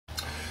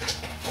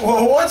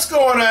Well, what's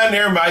going on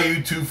there, my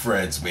YouTube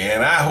friends,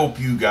 man? I hope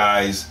you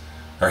guys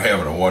are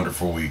having a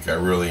wonderful week. I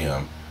really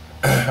am.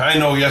 I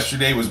know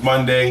yesterday was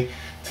Monday.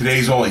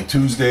 Today's only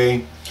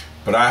Tuesday.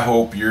 But I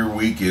hope your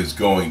week is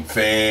going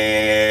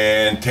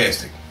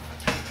fantastic.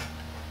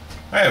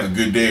 I have a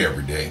good day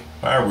every day.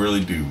 I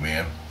really do,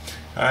 man.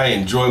 I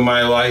enjoy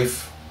my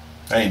life.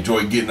 I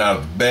enjoy getting out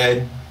of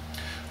bed.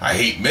 I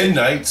hate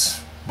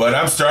midnights, but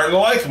I'm starting to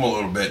like them a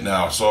little bit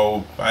now,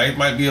 so I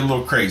might be a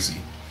little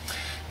crazy.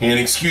 And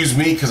excuse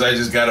me, because I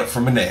just got up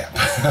from a nap.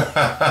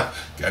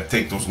 Got to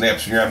take those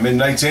naps when you're on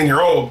midnights and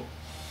you're old.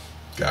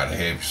 Got to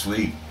have your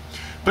sleep.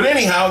 But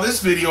anyhow,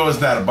 this video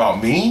is not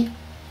about me.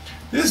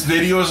 This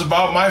video is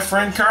about my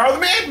friend Carl the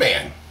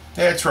Madman.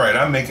 That's right,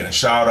 I'm making a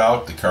shout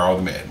out to Carl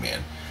the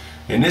Madman.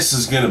 And this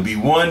is going to be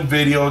one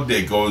video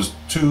that goes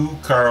to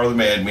Carl the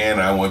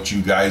Madman. I want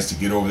you guys to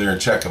get over there and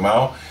check him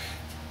out.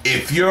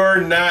 If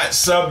you're not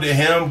subbed to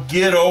him,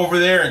 get over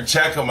there and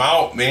check him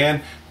out,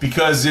 man.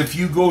 Because if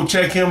you go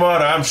check him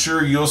out, I'm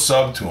sure you'll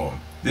sub to him.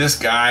 This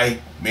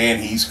guy,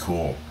 man, he's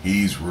cool.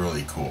 He's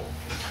really cool.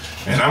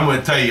 And I'm going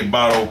to tell you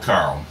about old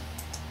Carl.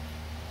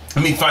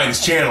 Let me find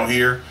his channel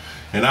here,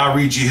 and I'll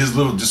read you his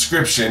little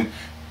description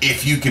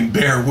if you can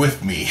bear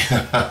with me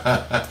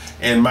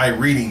and my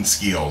reading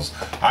skills.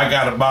 I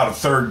got about a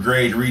 3rd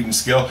grade reading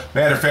skill.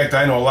 Matter of fact,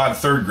 I know a lot of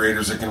 3rd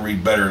graders that can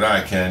read better than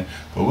I can.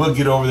 But we'll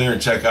get over there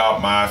and check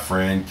out my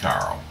friend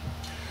Carl.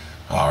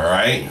 All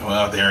right,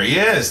 well, there he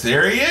is.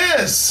 There he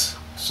is.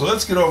 So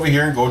let's get over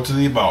here and go to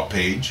the About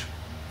page.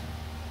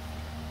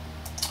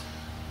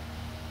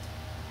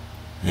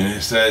 And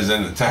it says,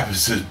 on the top it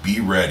says, be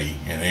ready.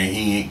 And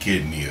he ain't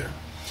kidding either.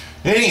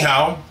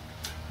 Anyhow,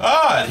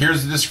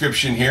 here's the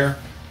description here.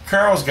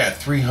 Carl's got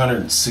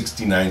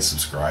 369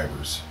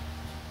 subscribers.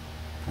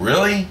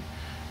 Really?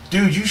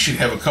 Dude, you should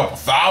have a couple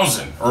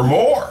thousand or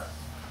more.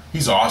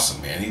 He's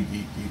awesome, man.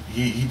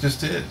 He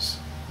just is.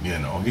 You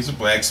know, he's a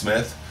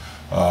blacksmith.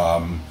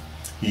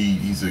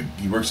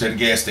 He works at a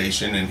gas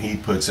station, and he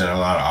puts in a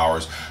lot of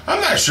hours.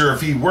 I'm not sure if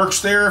he works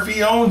there, if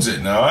he owns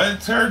it now.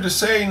 It's hard to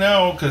say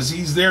now because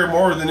he's there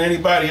more than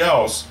anybody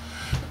else.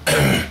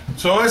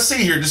 So let's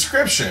see here.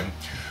 Description.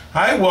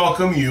 I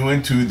welcome you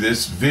into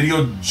this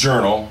video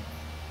journal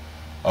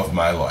of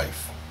my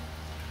life.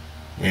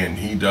 And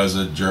he does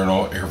a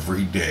journal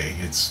every day.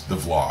 It's the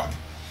vlog.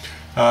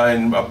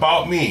 And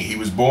about me, he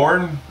was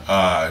born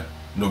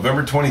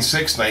November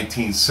 26,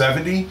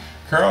 1970.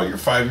 Carl, you're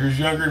 5 years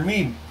younger than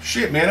me.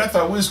 Shit, man, I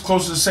thought we was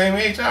close to the same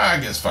age. I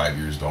guess 5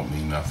 years don't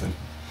mean nothing.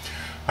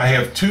 I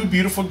have 2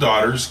 beautiful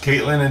daughters,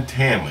 Caitlin and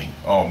Tammy.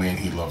 Oh, man,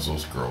 he loves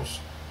those girls.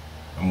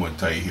 I'm going to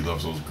tell you, he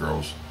loves those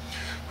girls.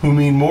 Who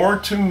mean more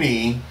to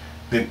me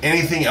than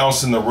anything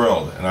else in the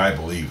world. And I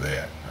believe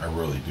that. I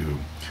really do.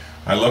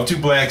 I love to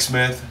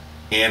blacksmith,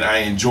 and I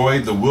enjoy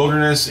the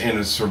wilderness and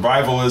the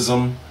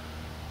survivalism.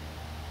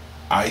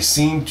 I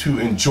seem to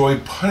enjoy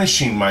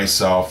punishing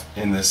myself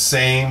in the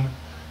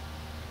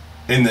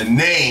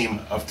name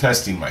of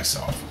testing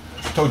myself.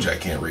 I told you I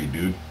can't read,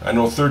 dude. I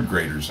know 3rd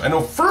graders. I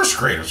know 1st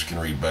graders can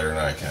read better than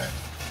I can.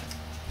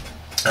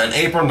 On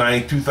April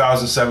 9th,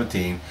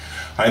 2017,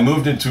 I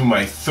moved into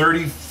my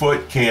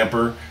 30-foot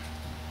camper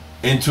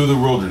into the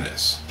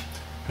wilderness.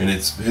 And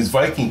it's his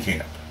Viking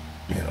camp.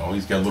 You know,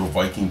 he's got a little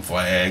Viking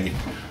flag. And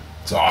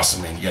it's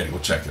awesome, man. You got to go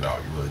check it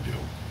out. You really do.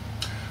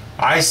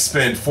 I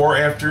spend 4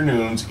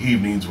 afternoons,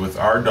 evenings with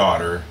our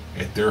daughter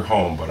at their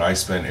home, but I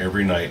spend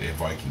every night at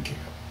Viking camp.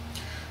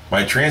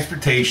 My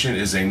transportation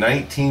is a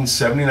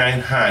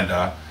 1979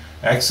 Honda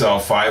XL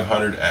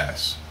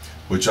 500S,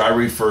 which I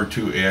refer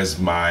to as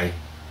the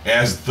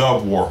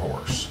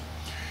Warhorse,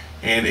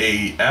 and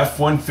a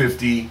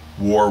F-150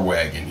 War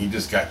Wagon. He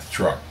just got the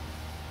truck.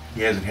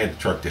 He hasn't had the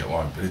truck that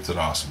long, but it's an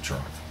awesome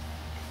truck.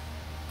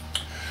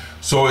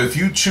 So if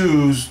you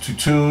choose to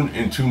tune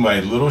into my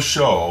little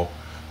show,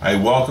 I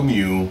welcome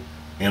you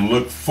and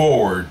look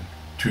forward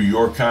to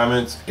your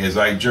comments as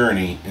I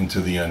journey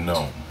into the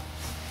unknown.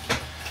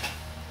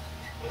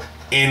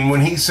 And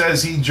when he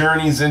says he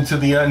journeys into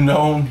the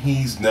unknown,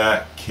 he's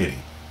not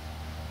kidding.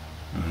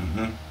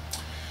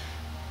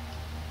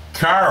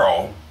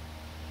 Carl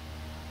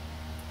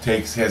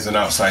has an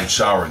outside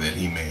shower that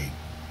he made.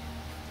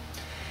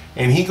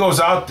 And he goes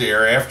out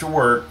there after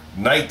work,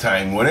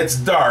 nighttime, when it's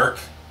dark,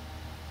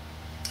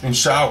 and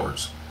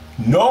showers,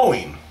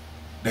 knowing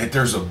that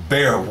there's a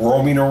bear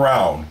roaming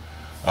around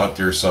out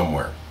there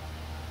somewhere.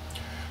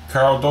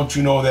 Carl, don't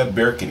you know that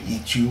bear can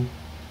eat you?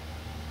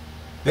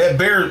 That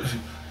bear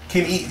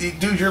can eat,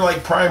 dude, you're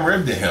like prime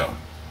rib to him.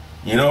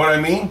 You know what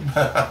I mean?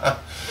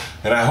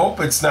 And I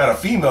hope it's not a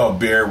female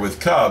bear with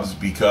cubs,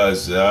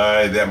 because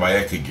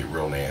that could get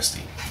real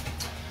nasty.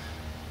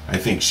 I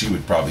think she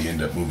would probably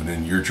end up moving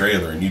into your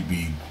trailer and you'd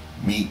be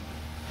meat.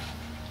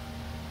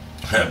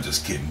 I'm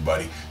just kidding,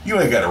 buddy. You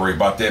ain't got to worry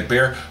about that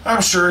bear.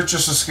 I'm sure it's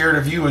just as scared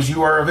of you as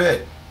you are of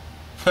it.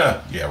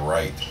 Yeah,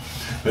 right.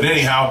 But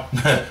anyhow,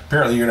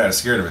 apparently you're not as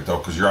scared of it, though,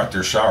 because you're out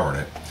there showering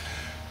it.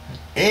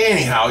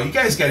 Anyhow, you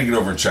guys got to get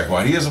over and check him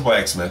out. He is a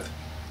blacksmith.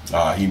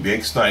 He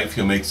makes knife.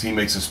 He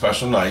makes a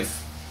special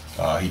knife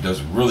He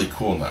does really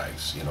cool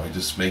knives. You know, he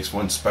just makes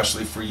one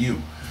specially for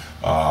you.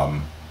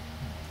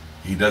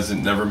 He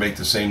doesn't never make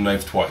the same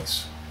knife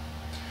twice.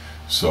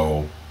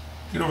 So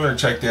get over there and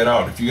check that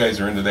out if you guys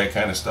are into that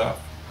kind of stuff.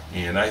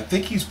 And I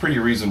think he's pretty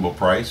reasonable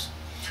price.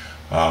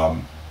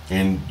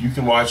 And you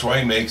can watch why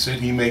he makes it.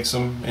 He makes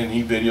them and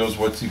he videos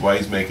why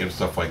he's making them,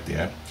 stuff like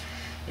that.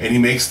 And he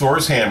makes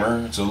Thor's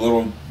hammer. It's a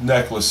little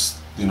necklace,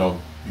 you know,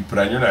 you put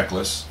on your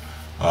necklace.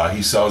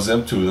 He sells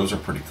them too. Those are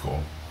pretty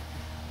cool.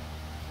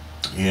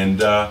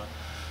 And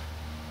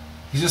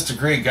he's just a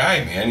great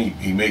guy, man.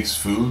 He makes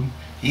food.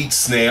 He eats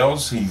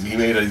snails. He's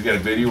got a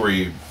video where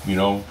he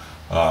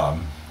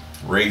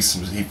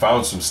he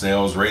found some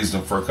snails, raised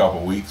them for a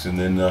couple weeks, and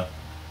then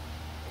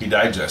he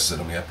digested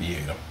them after he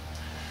ate them.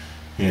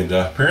 And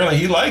apparently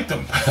he liked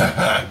them.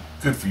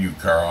 Good for you,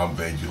 Carl. I'm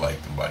glad you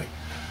liked them, buddy.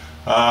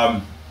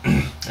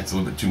 It's a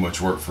little bit too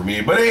much work for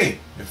me, but hey,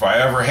 if I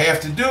ever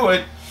have to do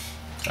it,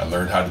 I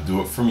learned how to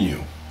do it from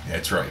you.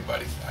 That's right,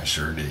 buddy. I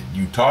sure did.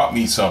 You taught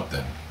me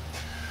something.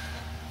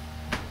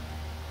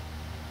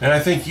 And I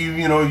think you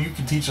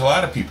can teach a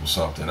lot of people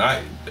something.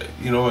 I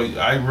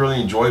really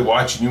enjoy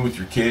watching you with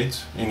your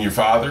kids and your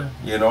father.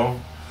 You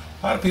know,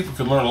 a lot of people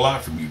could learn a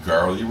lot from you,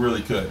 Carl. You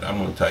really could. I'm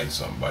going to tell you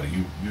something, buddy.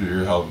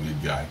 You're a hell of a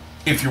good guy.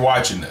 If you're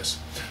watching this,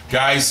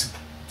 guys,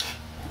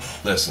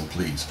 listen,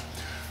 please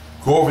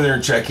go over there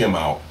and check him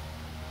out.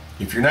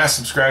 If you're not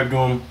subscribed to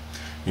him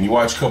and you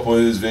watch a couple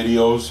of his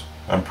videos,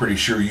 I'm pretty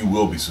sure you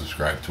will be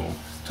subscribed to him.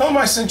 Tell him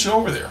I sent you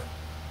over there.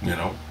 You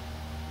know.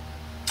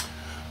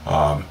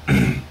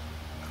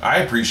 I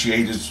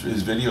appreciate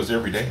his videos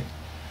every day.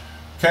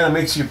 Kind of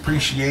makes you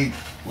appreciate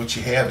what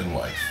you have in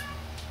life.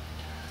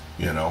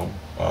 You know,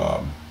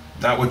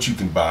 not what you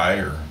can buy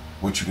or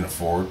what you can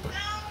afford, but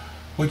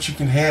what you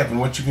can have and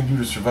what you can do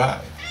to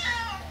survive.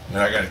 And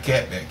I got a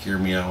cat back here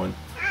meowing.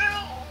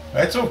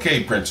 That's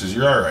okay, Princess.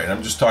 You're all right.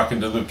 I'm just talking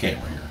to the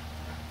camera here.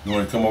 You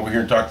want to come over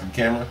here and talk to the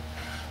camera?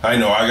 I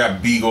know. I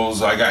got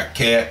beagles. I got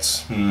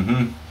cats.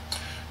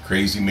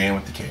 Crazy man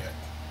with the cat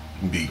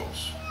and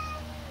beagles.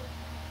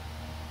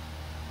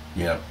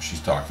 Yeah, she's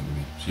talking to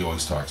me. She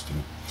always talks to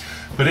me.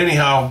 But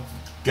anyhow,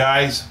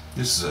 guys,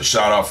 this is a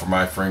shout out for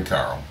my friend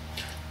Carl.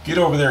 Get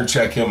over there and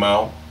check him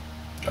out.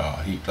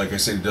 Like I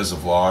said, he does a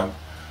vlog.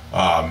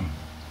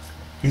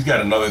 He's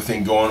got another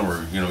thing going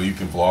where you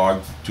can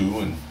vlog too,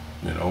 and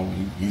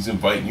he's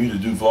inviting you to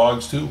do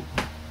vlogs too.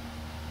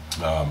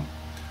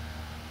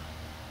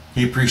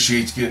 He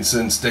appreciates getting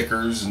sent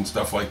stickers and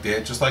stuff like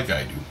that, just like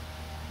I do.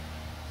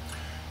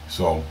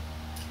 So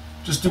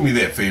just do me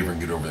that favor and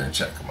get over there and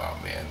check him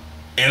out, man.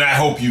 And I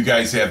hope you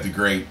guys have a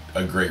great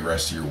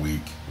rest of your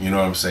week. You know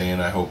what I'm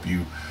saying? I hope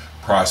you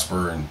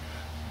prosper and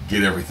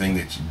get everything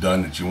that you've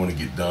done that you want to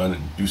get done,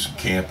 and do some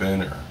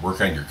camping or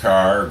work on your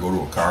car or go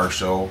to a car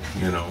show.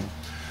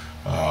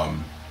 I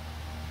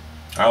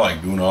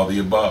like doing all the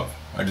above.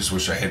 I just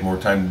wish I had more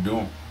time to do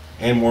them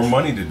and more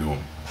money to do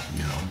them.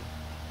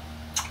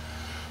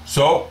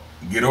 So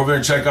get over there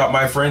and check out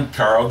my friend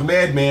Carl the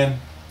Madman.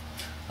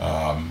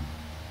 I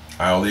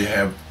only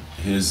have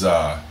his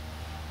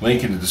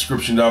link in the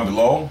description down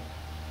below,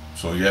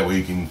 so that way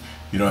you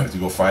don't have to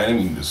go find him.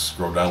 You can just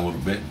scroll down a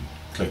little bit and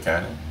click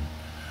on it and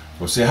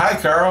go say, "Hi,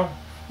 Carl.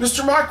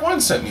 Mr. Mach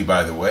 1 sent me,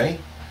 by the way,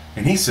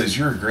 and he says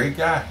you're a great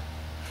guy."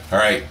 All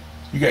right,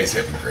 you guys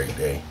have a great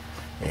day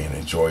and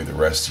enjoy the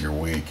rest of your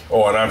week.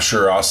 Oh, and I'm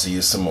sure I'll see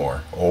you some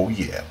more. Oh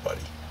yeah,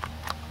 buddy.